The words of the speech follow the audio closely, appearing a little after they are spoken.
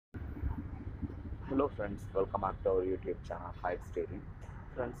Hello friends, welcome back to our YouTube channel Hyipsdaily.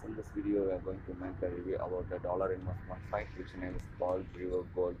 Friends, in this video we are going to make a review about the dollar investment site which name is called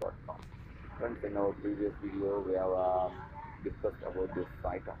Good.com. Friends, in our previous video we have discussed about this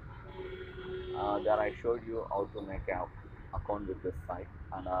site. There I showed you how to make an account with this site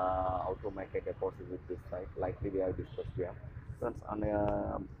and how to make a deposit with this site. Likely we have discussed here. Friends,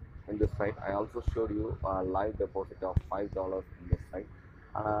 in this site I also showed you a live deposit of $5 in this site.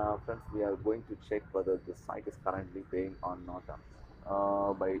 And friends, we are going to check whether this site is currently paying or not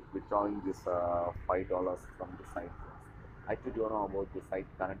by withdrawing this $5 from the site. I too don't know about the site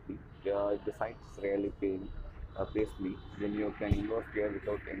currently. The site is really paying pays me. Then you can invest here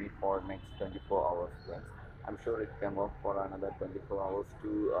without any for next 24 hours. Friends. I'm sure it can work for another 24 hours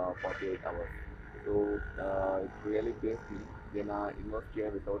to 48 hours. So it really pays me. Then invest here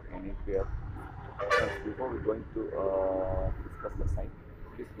without any fear. Before we going to discuss the site,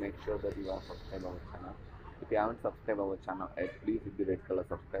 please make sure that you are subscribed our channel. If you haven't subscribed our channel yet, please hit the red color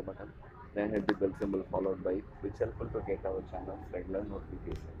subscribe button, then hit the bell symbol followed by it, which helpful to get our channel's regular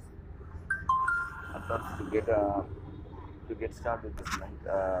notifications. And first, to get started with this link,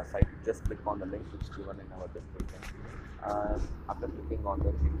 site, just click on the link which is given in our description. After clicking on that,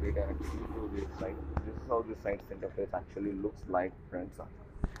 it redirects you to this site. This is how the site's interface actually looks like, friends.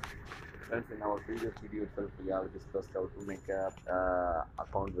 Friends, in our previous video itself, we have discussed how to make a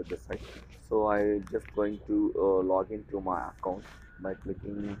account with the site. So I just going to log into my account by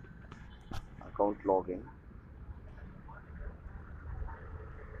clicking account login.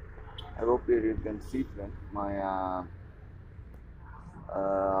 I hope here you can see, friends, my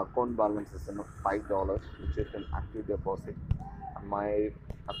account balance is $5, which is an active deposit. And my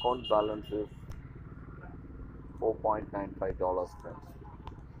account balance is $4.95, friends.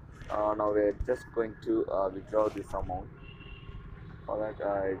 Now we're just going to withdraw this amount. For that,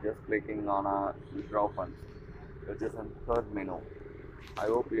 just clicking on withdraw funds, which is in third menu. I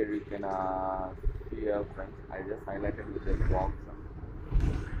hope here you can see here, friends. I just highlighted with the box.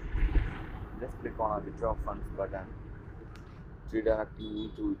 Just click on a withdraw funds button, redirecting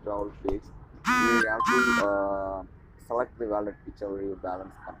me to withdrawal page. You have to select the wallet whichever your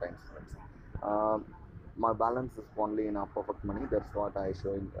balance contains, friends. My balance is only in perfect money. That's what I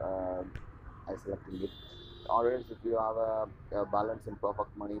showing. I selecting it. Or else, if you have a balance in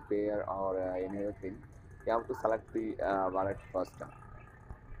perfect money, payer, or any other thing, you have to select the wallet first,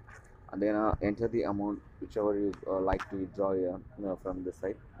 and then enter the amount whichever you like to withdraw from the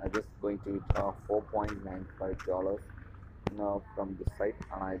site. I'm just going to withdraw $4.95 from the site,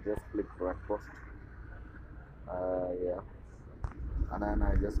 and I just click request. Yeah, and then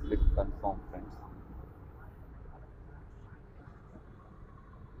I just click confirm, friends.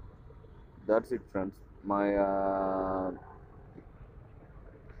 That's it, friends. My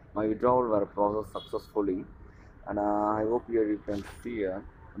withdrawal were processed successfully, and I hope here you can see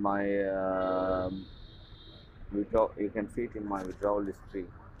my withdraw. You can see it in my withdrawal history.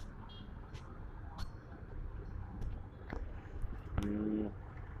 Mm,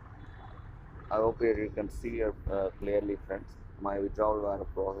 I hope here you can see here clearly, friends. My withdrawal were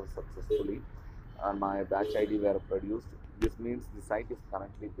processed successfully, and my batch ID were produced. This means the site is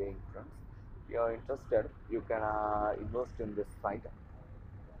currently paying, friends. If you are interested, you can invest in this site.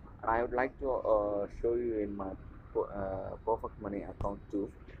 And I would like to show you in my perfect money account too.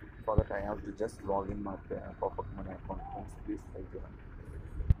 For that, I have to just log in my perfect money account. Friends, please try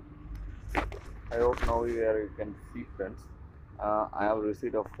to. I hope now here you can see, friends. I have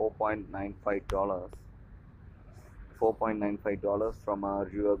received of $4.95, $4.95 from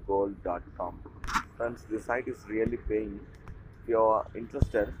RealGold.com. Friends, this site is really paying. If you are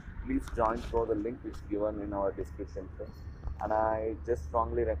interested, please join through the link which is given in our description, friends. And I just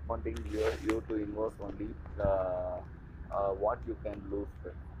strongly recommending you to invest only what you can lose,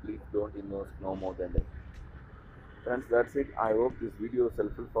 friends. Please don't invest no more than that. Friends, that's it. I hope this video is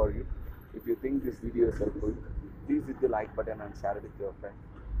helpful for you. If you think this video is helpful, please hit the like button and share it with your friends.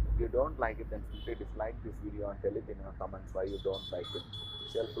 If you don't like it, then simply dislike this video and tell it in your comments why you don't like it.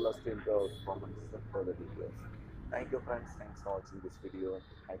 It's helpful us to improve our performance for the videos. Thank you, friends. Thanks for watching this video.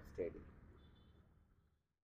 Hyipsdaily.